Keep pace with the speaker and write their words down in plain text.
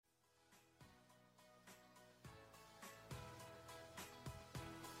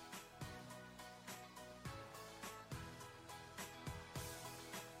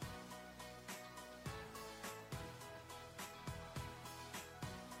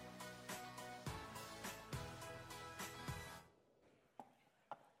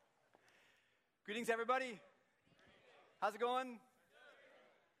Greetings, everybody. How's it going?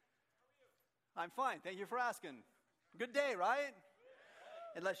 I'm fine. Thank you for asking. Good day, right?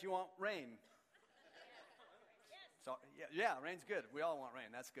 Unless you want rain. So, yeah, rain's good. We all want rain.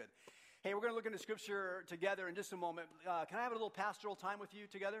 That's good. Hey, we're going to look into Scripture together in just a moment. Can I have a little pastoral time with you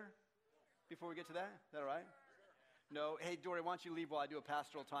together before we get to that? Is that all right? No? Hey, Dory, why don't you leave while I do a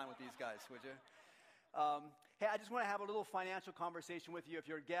pastoral time with these guys, would you? Hey, I just want to have a little financial conversation with you. If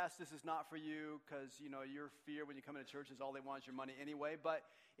you're a guest, this is not for you because, your fear when you come into church is all they want is your money anyway. But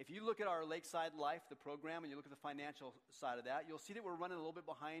if you look at our Lakeside Life, the program, and you look at the financial side of that, you'll see that we're running a little bit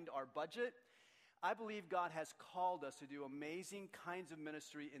behind our budget. I believe God has called us to do amazing kinds of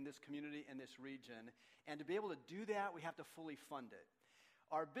ministry in this community, in this region. And to be able to do that, we have to fully fund it.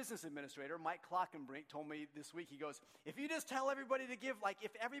 Our business administrator, Mike Klockenbrink, told me this week, he goes, if you just tell everybody to give,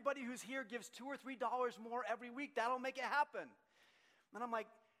 if everybody who's here gives $2 or $3 more every week, that'll make it happen. And I'm like,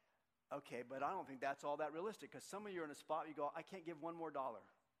 okay, but I don't think that's all that realistic, because some of you are in a spot where you go, I can't give one more dollar.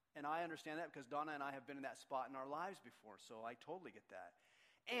 And I understand that because Donna and I have been in that spot in our lives before, so I totally get that.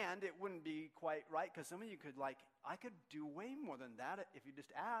 And it wouldn't be quite right, because some of you could I could do way more than that if you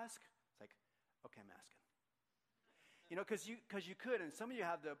just ask. It's like, okay, I'm asking. Because you could, and some of you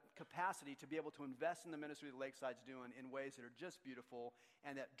have the capacity to be able to invest in the ministry that Lakeside's doing in ways that are just beautiful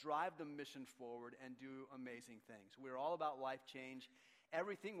and that drive the mission forward and do amazing things. We're all about life change.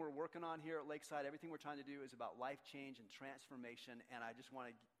 Everything we're working on here at Lakeside, everything we're trying to do is about life change and transformation, and I just want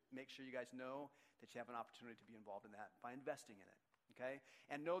to make sure you guys know that you have an opportunity to be involved in that by investing in it, okay?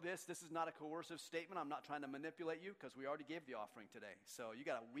 And know this is not a coercive statement. I'm not trying to manipulate you because we already gave the offering today. So you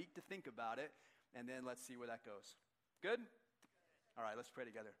got a week to think about it, and then let's see where that goes. Good? All right, let's pray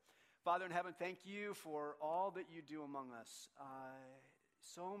together. Father in heaven, thank you for all that you do among us.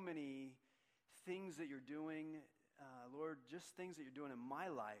 So many things that you're doing, Lord, just things that you're doing in my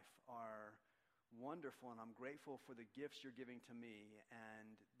life are wonderful, and I'm grateful for the gifts you're giving to me.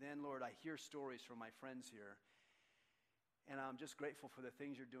 And then, Lord, I hear stories from my friends here, and I'm just grateful for the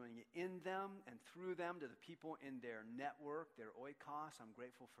things you're doing in them and through them to the people in their network, their oikos. I'm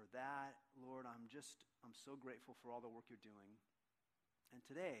grateful for that. Lord, I'm so grateful for all the work you're doing. And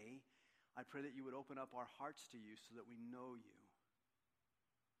today, I pray that you would open up our hearts to you so that we know you.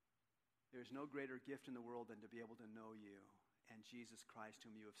 There's no greater gift in the world than to be able to know you and Jesus Christ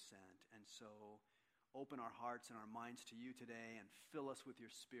whom you have sent. And so open our hearts and our minds to you today and fill us with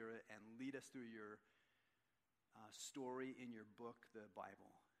your Spirit and lead us through your story in your book, the Bible.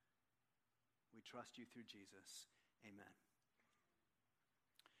 We trust you through Jesus. Amen.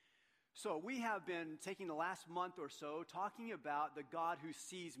 So we have been taking the last month or so talking about the God who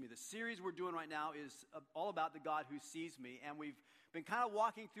sees me. The series we're doing right now is all about the God who sees me. And we've been kind of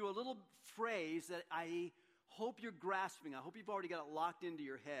walking through a little phrase that I hope you're grasping. I hope you've already got it locked into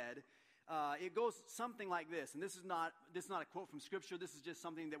your head. It goes something like this, and this is not a quote from Scripture. This is just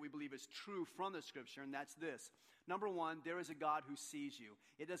something that we believe is true from the Scripture, and that's this. Number one, there is a God who sees you.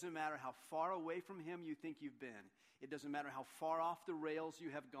 It doesn't matter how far away from him you think you've been. It doesn't matter how far off the rails you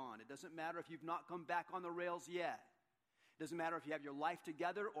have gone. It doesn't matter if you've not come back on the rails yet. It doesn't matter if you have your life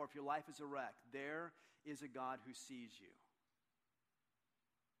together or if your life is a wreck. There is a God who sees you.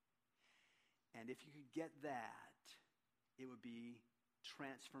 And if you could get that, it would be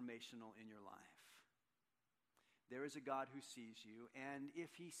transformational in your life. There is a God who sees you, and if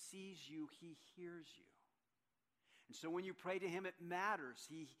he sees you, he hears you. And so when you pray to him, it matters.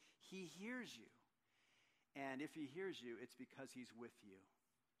 He hears you. And if he hears you, it's because he's with you.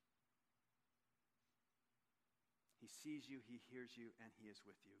 He sees you, he hears you, and he is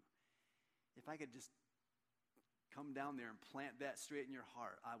with you. If I could just come down there and plant that straight in your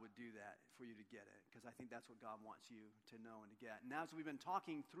heart, I would do that for you to get it, because I think that's what God wants you to know and to get. And as we've been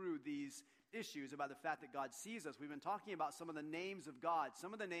talking through these issues about the fact that God sees us, we've been talking about some of the names of God.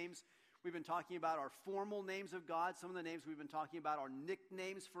 Some of the names we've been talking about are formal names of God. Some of the names we've been talking about are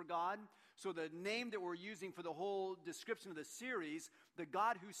nicknames for God. So the name that we're using for the whole description of the series, the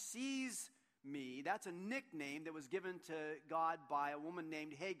God who sees me, that's a nickname that was given to God by a woman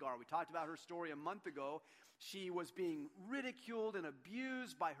named Hagar. We talked about her story a month ago. She was being ridiculed and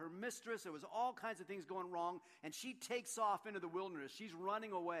abused by her mistress. There was all kinds of things going wrong, and she takes off into the wilderness. She's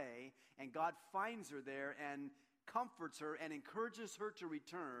running away, and God finds her there and comforts her and encourages her to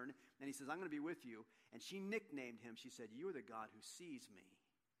return. And he says, I'm going to be with you. And she nicknamed him. She said, you are the God who sees me.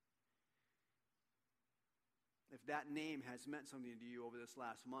 If that name has meant something to you over this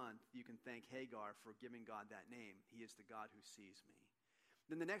last month, you can thank Hagar for giving God that name. He is the God who sees me.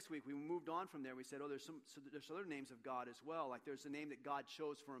 Then the next week, we moved on from there. We said, there's other names of God as well. Like there's the name that God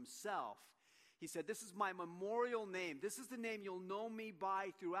chose for himself. He said, this is my memorial name. This is the name you'll know me by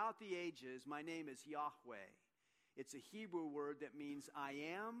throughout the ages. My name is Yahweh. It's a Hebrew word that means I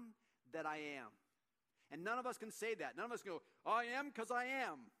am that I am. And none of us can say that. None of us go, I am because I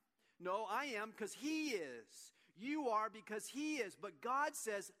am. No, I am because he is. You are because he is. But God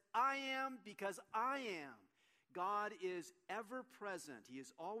says, I am because I am. God is ever present. He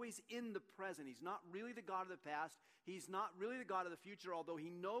is always in the present. He's not really the God of the past. He's not really the God of the future, although he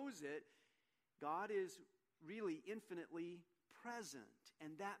knows it. God is really infinitely present.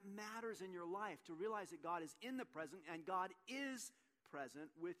 And that matters in your life, to realize that God is in the present and God is present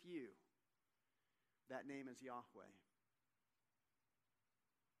with you. That name is Yahweh.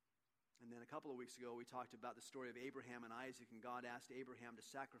 And then a couple of weeks ago, we talked about the story of Abraham and Isaac, and God asked Abraham to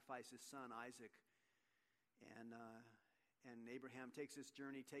sacrifice his son, Isaac. And Abraham takes this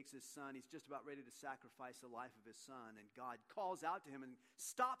journey, takes his son. He's just about ready to sacrifice the life of his son. And God calls out to him and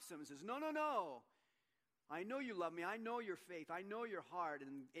stops him and says, no, no, no. I know you love me. I know your faith. I know your heart.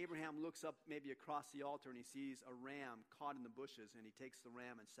 And Abraham looks up maybe across the altar and he sees a ram caught in the bushes. And he takes the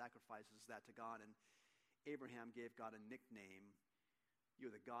ram and sacrifices that to God. And Abraham gave God a nickname. You're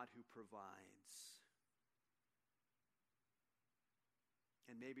the God who provides.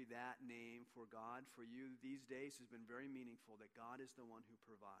 And maybe that name for God for you these days has been very meaningful, that God is the one who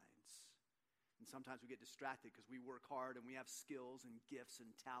provides. And sometimes we get distracted because we work hard and we have skills and gifts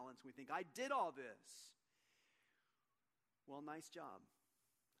and talents. We think, I did all this. Well, nice job.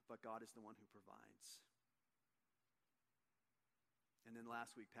 But God is the one who provides. And then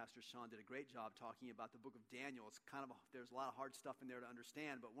last week, Pastor Sean did a great job talking about the book of Daniel. It's there's a lot of hard stuff in there to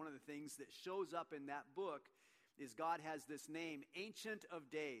understand, but one of the things that shows up in that book is God has this name, Ancient of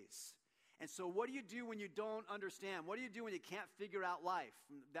Days. And so what do you do when you don't understand? What do you do when you can't figure out life?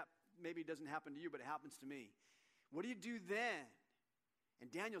 That maybe doesn't happen to you, but it happens to me. What do you do then? And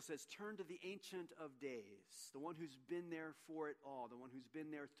Daniel says, turn to the Ancient of Days, the one who's been there for it all, the one who's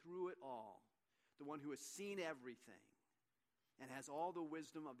been there through it all, the one who has seen everything and has all the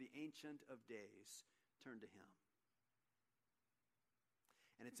wisdom of the Ancient of Days. Turn to him.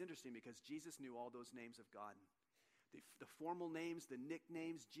 And it's interesting because Jesus knew all those names of God. The formal names, the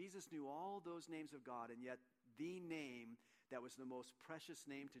nicknames, Jesus knew all those names of God, and yet the name that was the most precious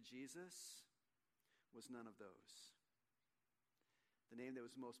name to Jesus was none of those. The name that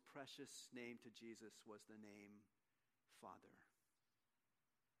was the most precious name to Jesus was the name Father.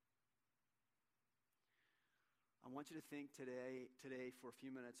 I want you to think today for a few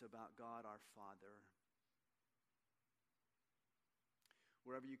minutes about God our Father.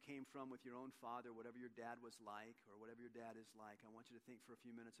 Wherever you came from with your own father, whatever your dad was like, or whatever your dad is like, I want you to think for a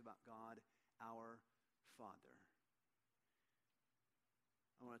few minutes about God, our Father.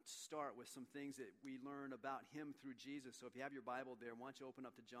 I want to start with some things that we learn about him through Jesus. So if you have your Bible there, why don't you open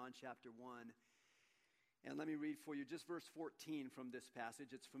up to John chapter 1. And let me read for you just verse 14 from this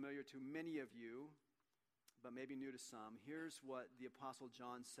passage. It's familiar to many of you, but maybe new to some. Here's what the Apostle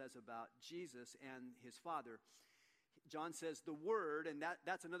John says about Jesus and his Father. John says the Word, and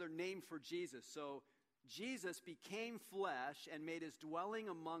that's another name for Jesus. So Jesus became flesh and made his dwelling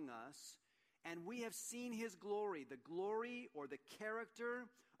among us, and we have seen his glory, the glory or the character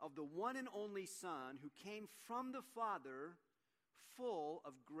of the one and only Son who came from the Father, full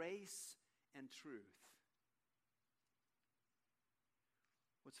of grace and truth.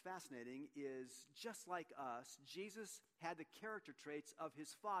 What's fascinating is, just like us, Jesus had the character traits of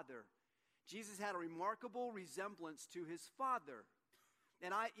his Father. Jesus had a remarkable resemblance to his Father.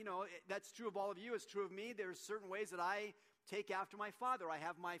 And that's true of all of you. It's true of me. There's certain ways that I take after my Father. I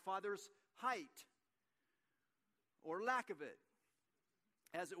have my Father's height, or lack of it.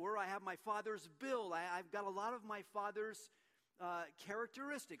 As it were, I have my Father's build. I've got a lot of my Father's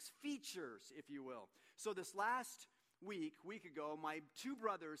characteristics, features, if you will. So this last week ago, my two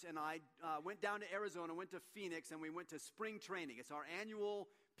brothers and I went down to Arizona, went to Phoenix, and we went to spring training. It's our annual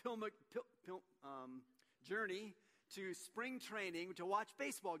journey to spring training to watch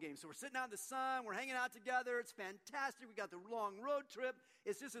baseball games. So we're sitting out in the sun, we're hanging out together, it's fantastic, we got the long road trip,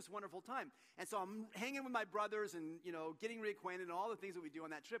 it's just this wonderful time. And so I'm hanging with my brothers and, getting reacquainted and all the things that we do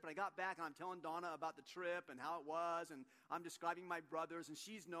on that trip. And I got back and I'm telling Donna about the trip and how it was, and I'm describing my brothers, and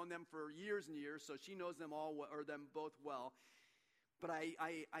she's known them for years and years, so she knows them all, or them both well. But I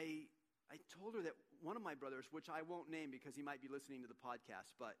told her that one of my brothers, which I won't name because he might be listening to the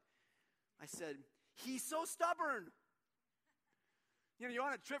podcast, but I said, he's so stubborn. You're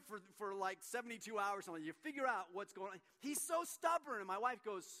on a trip for like 72 hours, something. You figure out what's going on. He's so stubborn. And my wife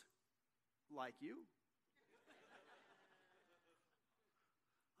goes, like you?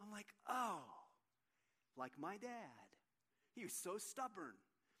 I'm like, oh, like my dad. He was so stubborn.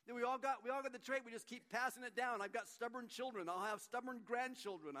 We all got the trait. We just keep passing it down. I've got stubborn children. I'll have stubborn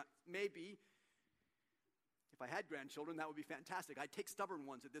grandchildren. Maybe. If I had grandchildren, that would be fantastic. I'd take stubborn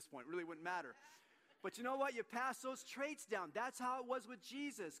ones at this point. It really wouldn't matter. But you know what? You pass those traits down. That's how it was with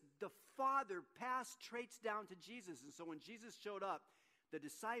Jesus. The Father passed traits down to Jesus. And so when Jesus showed up, the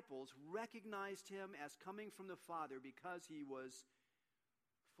disciples recognized him as coming from the Father because he was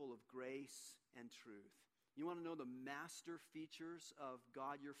full of grace and truth. You want to know the master features of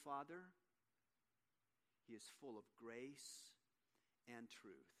God your Father? He is full of grace and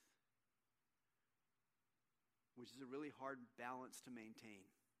truth, which is a really hard balance to maintain.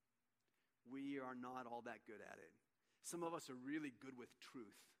 We are not all that good at it. Some of us are really good with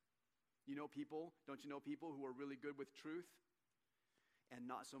truth. You know people, don't you know people who are really good with truth and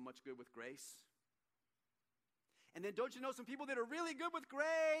not so much good with grace? And then don't you know some people that are really good with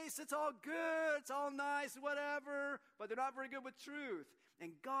grace? It's all good, it's all nice, whatever, but they're not very good with truth.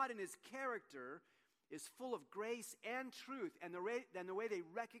 And God in his character is full of grace and truth. And the way they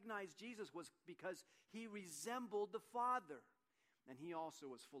recognized Jesus was because he resembled the Father. And he also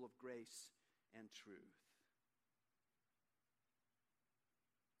was full of grace and truth.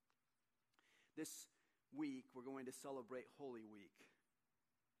 This week, we're going to celebrate Holy Week.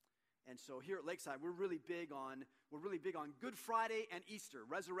 And so here at Lakeside, we're really big on Good Friday and Easter.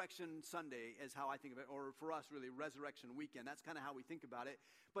 Resurrection Sunday is how I think of it, or for us, really, Resurrection Weekend. That's kind of how we think about it.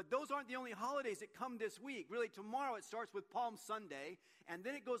 But those aren't the only holidays that come this week. Really, tomorrow it starts with Palm Sunday, and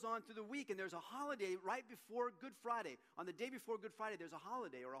then it goes on through the week, and there's a holiday right before Good Friday. On the day before Good Friday, there's a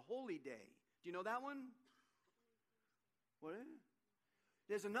holiday or a holy day. Do you know that one? What?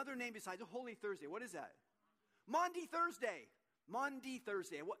 There's another name besides Holy Thursday. What is that? Maundy Thursday. Maundy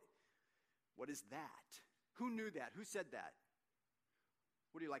Thursday. What is that? Who knew that? Who said that?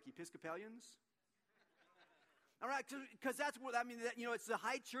 What do you like, Episcopalians? All right, because that's what, it's the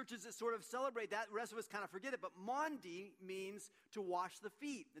high churches that sort of celebrate that. The rest of us kind of forget it. But Maundy means to wash the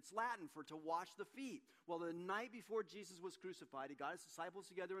feet. It's Latin for to wash the feet. Well, the night before Jesus was crucified, he got his disciples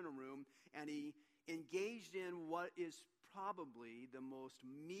together in a room, and he engaged in what is probably the most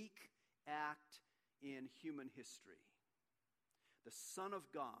meek act in human history. The Son of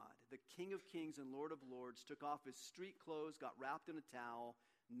God, the King of Kings and Lord of Lords, took off his street clothes, got wrapped in a towel,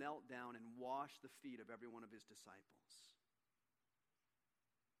 knelt down, and washed the feet of every one of his disciples.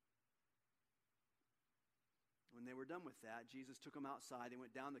 When they were done with that, Jesus took them outside. They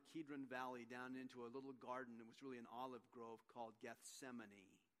went down the Kidron Valley, down into a little garden. It was really an olive grove called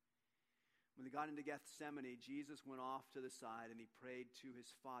Gethsemane. When they got into Gethsemane, Jesus went off to the side and he prayed to his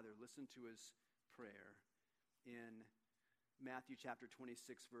Father. Listen to his prayer in Matthew chapter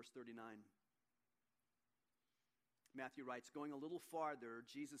 26, verse 39. Matthew writes, going a little farther,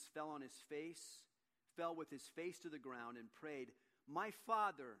 Jesus fell with his face to the ground and prayed, my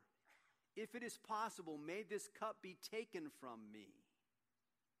Father, if it is possible, may this cup be taken from me.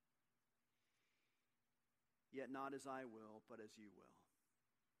 Yet not as I will, but as you will.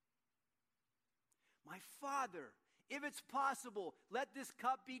 My Father, if it's possible, let this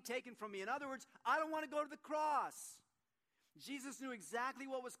cup be taken from me. In other words, I don't want to go to the cross. Jesus knew exactly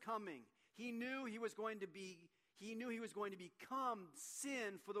what was coming. He knew he was going to become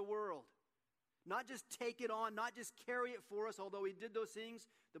sin for the world. Not just take it on, not just carry it for us, although he did those things.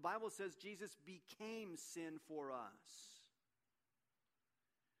 The Bible says Jesus became sin for us.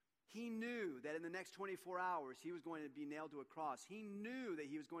 He knew that in the next 24 hours he was going to be nailed to a cross. He knew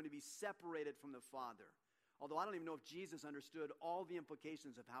that he was going to be separated from the Father. Although I don't even know if Jesus understood all the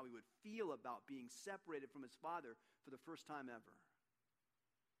implications of how he would feel about being separated from his Father for the first time ever.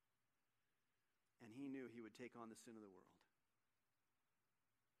 And he knew he would take on the sin of the world.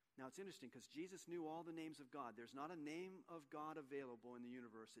 Now it's interesting because Jesus knew all the names of God. There's not a name of God available in the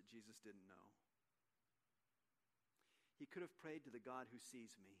universe that Jesus didn't know. He could have prayed to the God who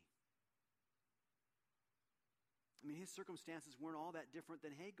sees me. His circumstances weren't all that different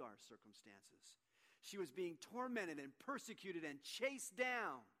than Hagar's circumstances. She was being tormented and persecuted and chased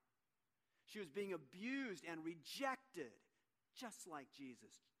down. She was being abused and rejected, just like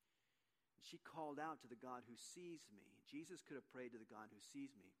Jesus. And she called out to the God who sees me. Jesus could have prayed to the God who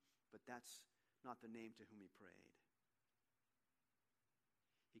sees me, but that's not the name to whom he prayed.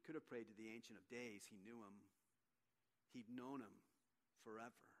 He could have prayed to the Ancient of Days. He knew him. He'd known him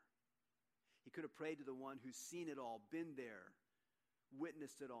forever. He could have prayed to the one who's seen it all, been there,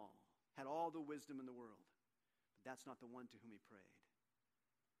 witnessed it all, had all the wisdom in the world. But that's not the one to whom he prayed.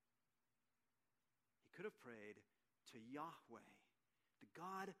 He could have prayed to Yahweh, the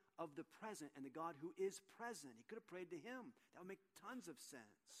God of the present and the God who is present. He could have prayed to him. That would make tons of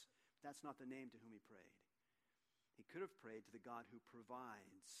sense. That's not the name to whom he prayed. He could have prayed to the God who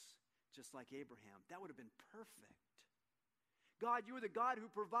provides, just like Abraham. That would have been perfect. God, you are the God who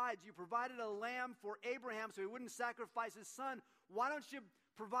provides. You provided a lamb for Abraham so he wouldn't sacrifice his son. Why don't you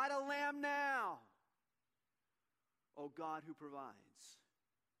provide a lamb now? Oh, God who provides.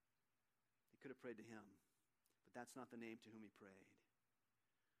 He could have prayed to him, but that's not the name to whom he prayed.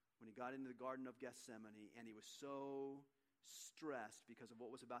 When he got into the Garden of Gethsemane and he was so stressed because of what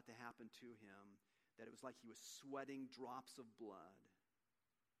was about to happen to him that it was like he was sweating drops of blood.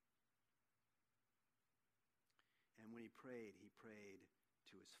 And when he prayed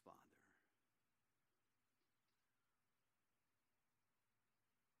to his Father.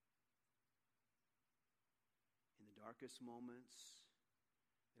 In the darkest moments,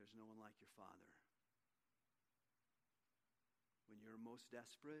 there's no one like your Father. When you're most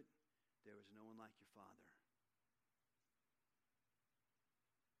desperate, there is no one like your Father.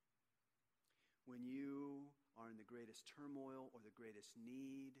 When you are in the greatest turmoil or the greatest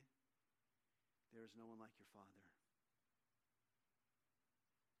need, there is no one like your Father.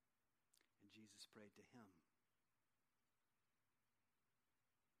 And Jesus prayed to him.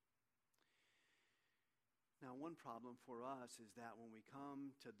 Now, one problem for us is that when we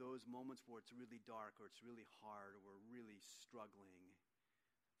come to those moments where it's really dark or it's really hard or we're really struggling,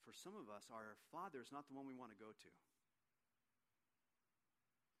 for some of us, our Father is not the one we want to go to.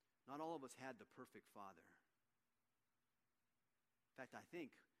 Not all of us had the perfect Father. In fact, I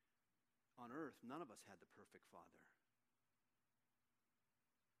think on earth, none of us had the perfect Father.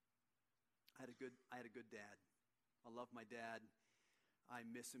 I had a good dad. I love my dad. I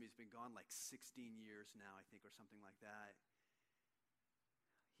miss him. He's been gone like 16 years now, I think, or something like that.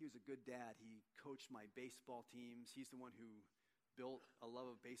 He was a good dad. He coached my baseball teams. He's the one who built a love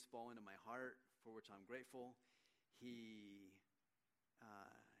of baseball into my heart, for which I'm grateful. He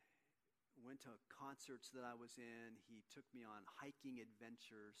went to concerts that I was in. He took me on hiking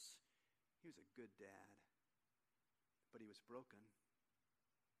adventures. He was a good dad, but he was broken.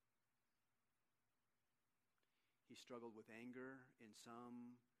 He struggled with anger in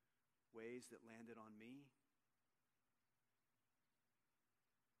some ways that landed on me.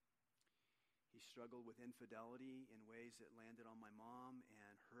 He struggled with infidelity in ways that landed on my mom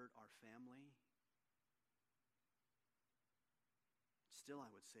and hurt our family. Still, I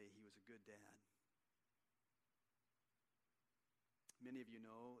would say he was a good dad. Many of you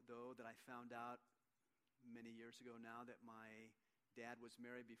know, though, that I found out many years ago now that my dad was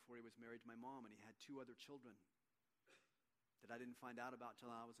married before he was married to my mom, and he had 2 other children that I didn't find out about till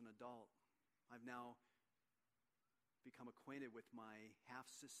I was an adult. I've now become acquainted with my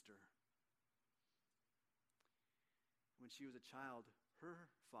half-sister. When she was a child, her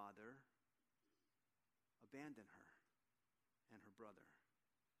father abandoned her and her brother.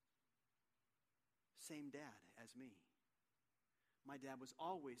 Same dad as me. My dad was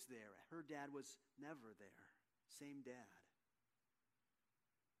always there. Her dad was never there. Same dad.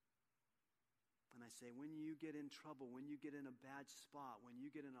 And I say, when you get in trouble, when you get in a bad spot, when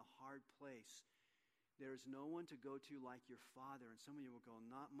you get in a hard place, there's no one to go to like your Father. And some of you will go,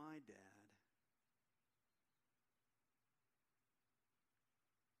 not my dad.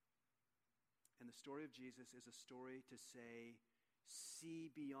 And the story of Jesus is a story to say,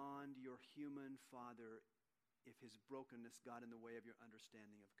 see beyond your human father if his brokenness got in the way of your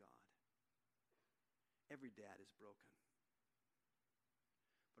understanding of God. Every dad is broken.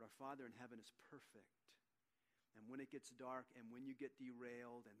 But our Father in heaven is perfect. And when it gets dark and when you get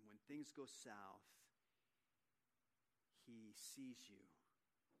derailed and when things go south, he sees you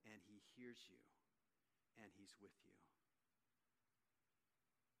and he hears you and he's with you.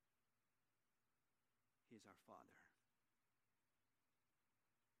 He is our Father.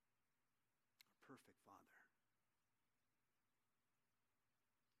 Our perfect Father.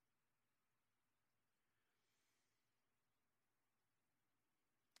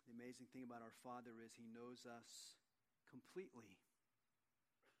 The amazing thing about our Father is he knows us completely.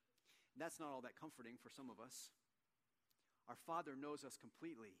 And that's not all that comforting for some of us. Our Father knows us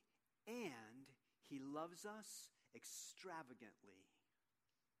completely, and he loves us extravagantly.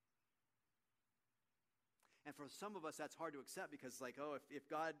 And for some of us, that's hard to accept because, if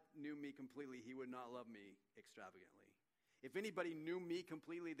God knew me completely, he would not love me extravagantly. If anybody knew me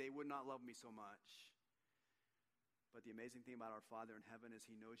completely, they would not love me so much. But the amazing thing about our Father in heaven is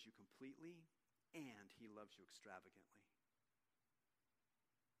he knows you completely and he loves you extravagantly.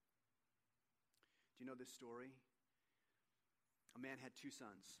 Do you know this story? A man had 2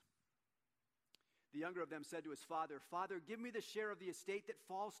 sons. The younger of them said to his father, "Father, give me the share of the estate that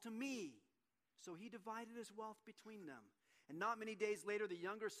falls to me." So he divided his wealth between them. And not many days later, the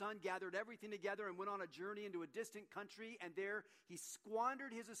younger son gathered everything together and went on a journey into a distant country, and there he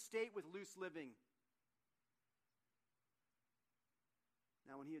squandered his estate with loose living.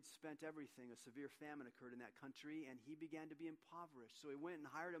 Now, when he had spent everything, a severe famine occurred in that country, and he began to be impoverished. So he went and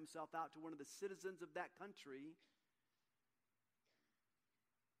hired himself out to one of the citizens of that country,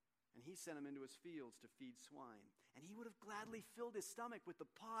 and he sent him into his fields to feed swine. And he would have gladly filled his stomach with the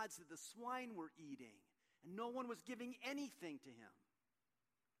pods that the swine were eating, and no one was giving anything to him.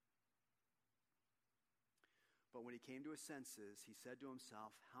 But when he came to his senses, he said to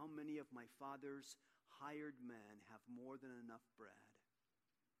himself, "How many of my father's hired men have more than enough bread?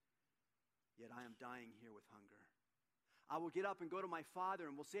 Yet I am dying here with hunger. I will get up and go to my father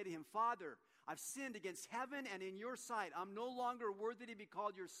and will say to him, 'Father, I've sinned against heaven and in your sight. I'm no longer worthy to be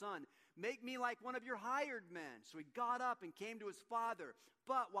called your son. Make me like one of your hired men.' So he got up and came to his father.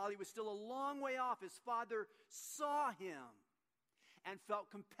 But while he was still a long way off, his father saw him and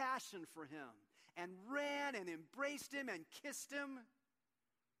felt compassion for him and ran and embraced him and kissed him.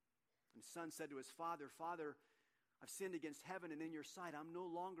 And the son said to his father, 'Father, I've sinned against heaven and in your sight. I'm no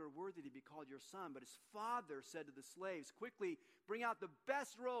longer worthy to be called your son.' But his father said to the slaves, 'Quickly, bring out the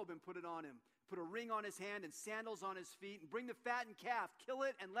best robe and put it on him. Put a ring on his hand and sandals on his feet, and bring the fattened calf. Kill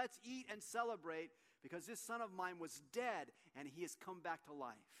it, and let's eat and celebrate, because this son of mine was dead, and he has come back to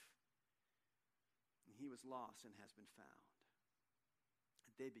life. And he was lost and has been found.'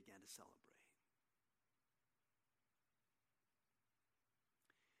 And they began to celebrate.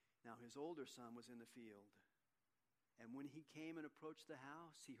 Now his older son was in the field. And when he came and approached the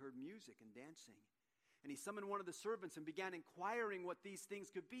house, he heard music and dancing. And he summoned one of the servants and began inquiring what these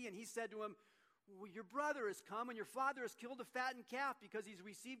things could be. And he said to him, 'Well, your brother has come, and your father has killed a fattened calf because he's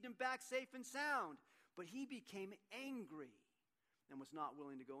received him back safe and sound.' But he became angry and was not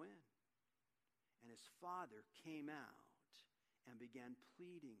willing to go in. And his father came out and began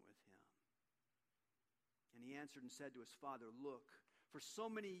pleading with him. And he answered and said to his father, 'Look, for so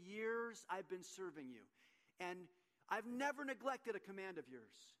many years I've been serving you, and I've never neglected a command of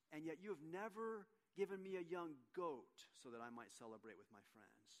yours, and yet you have never given me a young goat so that I might celebrate with my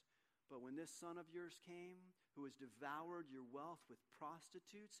friends. But when this son of yours came, who has devoured your wealth with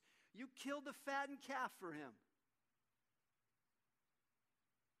prostitutes, you killed the fattened calf for him.'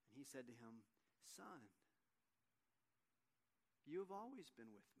 And he said to him, 'Son, you have always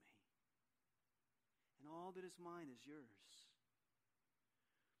been with me, and all that is mine is yours.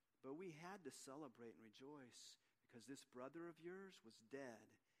 But we had to celebrate and rejoice, because this brother of yours was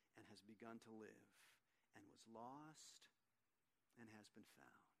dead and has begun to live, and was lost and has been found.'"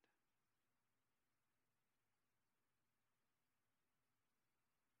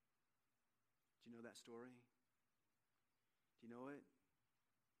 Do you know that story? Do you know it?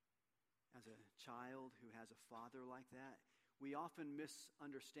 As a child who has a father like that, we often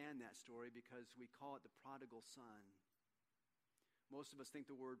misunderstand that story because we call it the prodigal son. Most of us think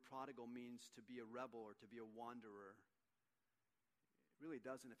the word prodigal means to be a rebel or to be a wanderer. It really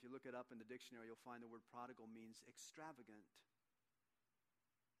doesn't. If you look it up in the dictionary, you'll find the word prodigal means extravagant.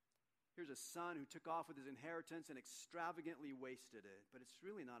 Here's a son who took off with his inheritance and extravagantly wasted it. But it's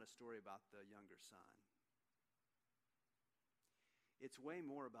really not a story about the younger son. It's way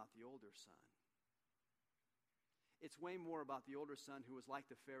more about the older son. It's way more about the older son who was like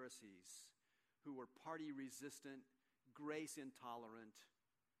the Pharisees, who were party-resistant, grace-intolerant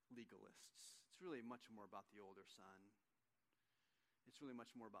legalists. It's really much more about the older son. It's really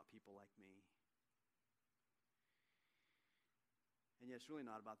much more about people like me. And yet it's really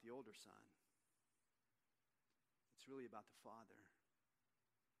not about the older son. It's really about the Father.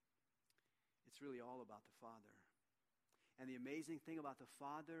 It's really all about the Father. And the amazing thing about the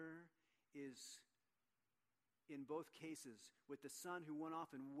Father is, in both cases, with the son who went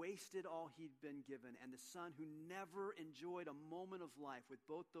off and wasted all he'd been given, and the son who never enjoyed a moment of life, with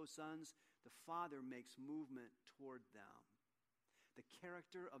both those sons, the Father makes movement toward them. The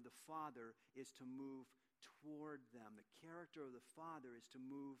character of the Father is to move toward them. The character of the Father is to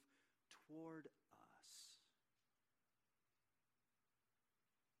move toward us.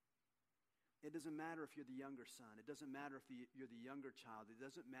 It doesn't matter if you're the younger son. It doesn't matter if you're the younger child. It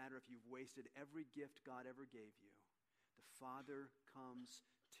doesn't matter if you've wasted every gift God ever gave you. The Father comes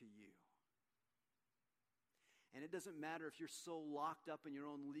to you. And it doesn't matter if you're so locked up in your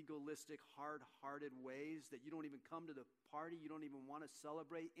own legalistic, hard-hearted ways that you don't even come to the party, you don't even want to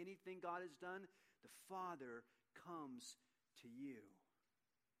celebrate anything God has done. The Father comes to you.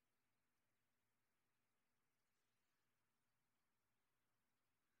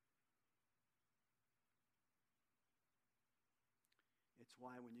 It's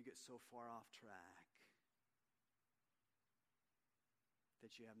why when you get so far off track,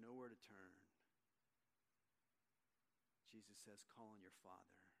 that you have nowhere to turn, Jesus says, call on your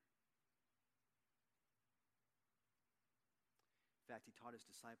Father. In fact, he taught his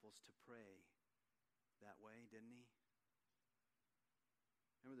disciples to pray that way, didn't he?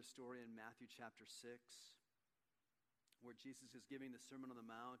 Remember the story in Matthew chapter 6, where Jesus is giving the Sermon on the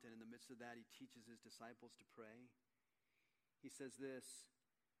Mount, and in the midst of that, he teaches his disciples to pray. He says this,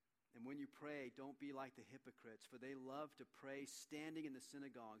 and when you pray, don't be like the hypocrites, for they love to pray standing in the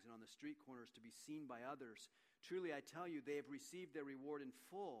synagogues and on the street corners to be seen by others. Truly, I tell you, they have received their reward in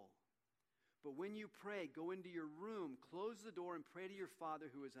full. But when you pray, go into your room, close the door, and pray to your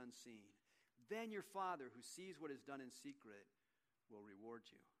Father who is unseen. Then your Father, who sees what is done in secret, will reward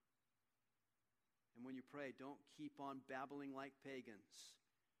you. And when you pray, don't keep on babbling like pagans,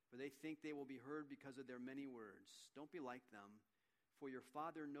 for they think they will be heard because of their many words. Don't be like them, for your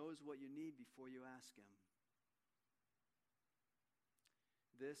Father knows what you need before you ask him.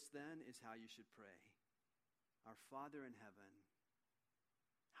 This, then, is how you should pray. Our Father in heaven,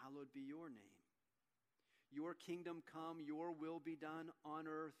 hallowed be your name. Your kingdom come, your will be done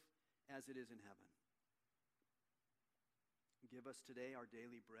on earth as it is in heaven. Give us today our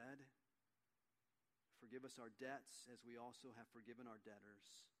daily bread. Forgive us our debts as we also have forgiven our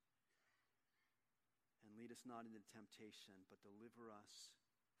debtors. And lead us not into temptation, but deliver us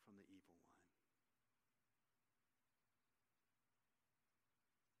from the evil one.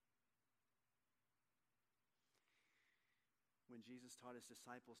 When Jesus taught his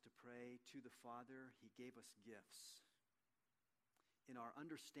disciples to pray to the Father, he gave us gifts. In our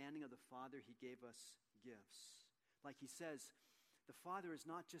understanding of the Father, he gave us gifts. Like he says, the Father is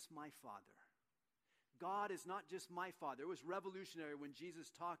not just my Father. God is not just my Father. It was revolutionary when Jesus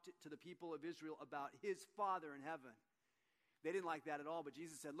talked to the people of Israel about his Father in heaven. They didn't like that at all, but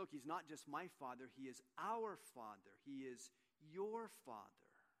Jesus said, look, he's not just my Father. He is our Father. He is your Father.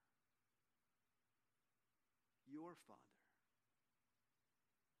 Your Father.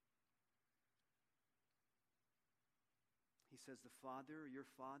 He says the Father, your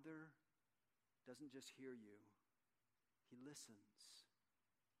Father, doesn't just hear you. He listens.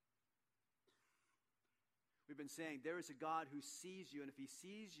 We've been saying there is a God who sees you, and if he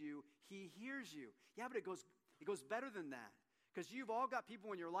sees you, he hears you. Yeah, but it goes better than that, because you've all got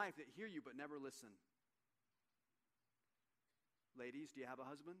people in your life that hear you but never listen. Ladies, do you have a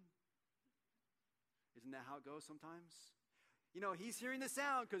husband? Isn't that how it goes sometimes? You know, he's hearing the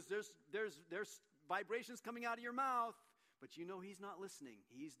sound because there's vibrations coming out of your mouth, but you know he's not listening.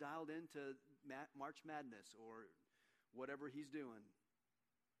 He's dialed into March Madness or whatever he's doing.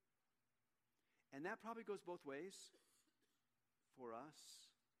 And that probably goes both ways for us.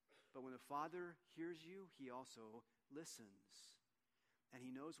 But when the Father hears you, he also listens. And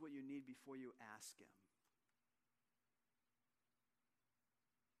he knows what you need before you ask him.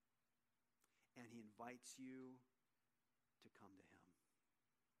 And he invites you to come to him.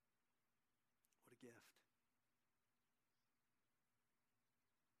 What a gift.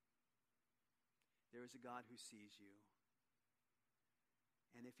 There is a God who sees you.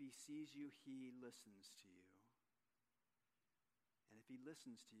 And if he sees you, he listens to you. And if he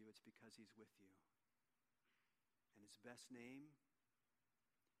listens to you, it's because he's with you. And his best name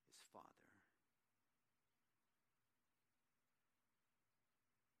is Father.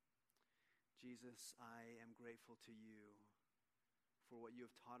 Jesus, I am grateful to you for what you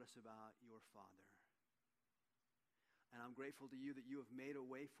have taught us about your Father. And I'm grateful to you that you have made a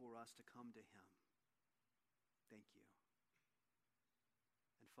way for us to come to him. Thank you.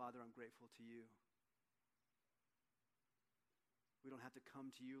 And Father, I'm grateful to you. We don't have to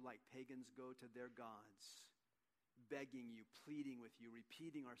come to you like pagans go to their gods, begging you, pleading with you,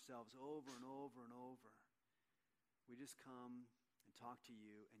 repeating ourselves over and over and over. We just come and talk to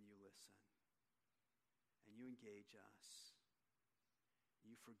you, and you listen. And you engage us.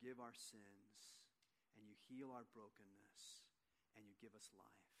 You forgive our sins, and you heal our brokenness, and you give us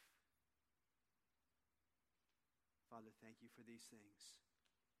life. Father, thank you for these things.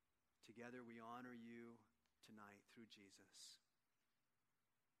 Together we honor you tonight through Jesus.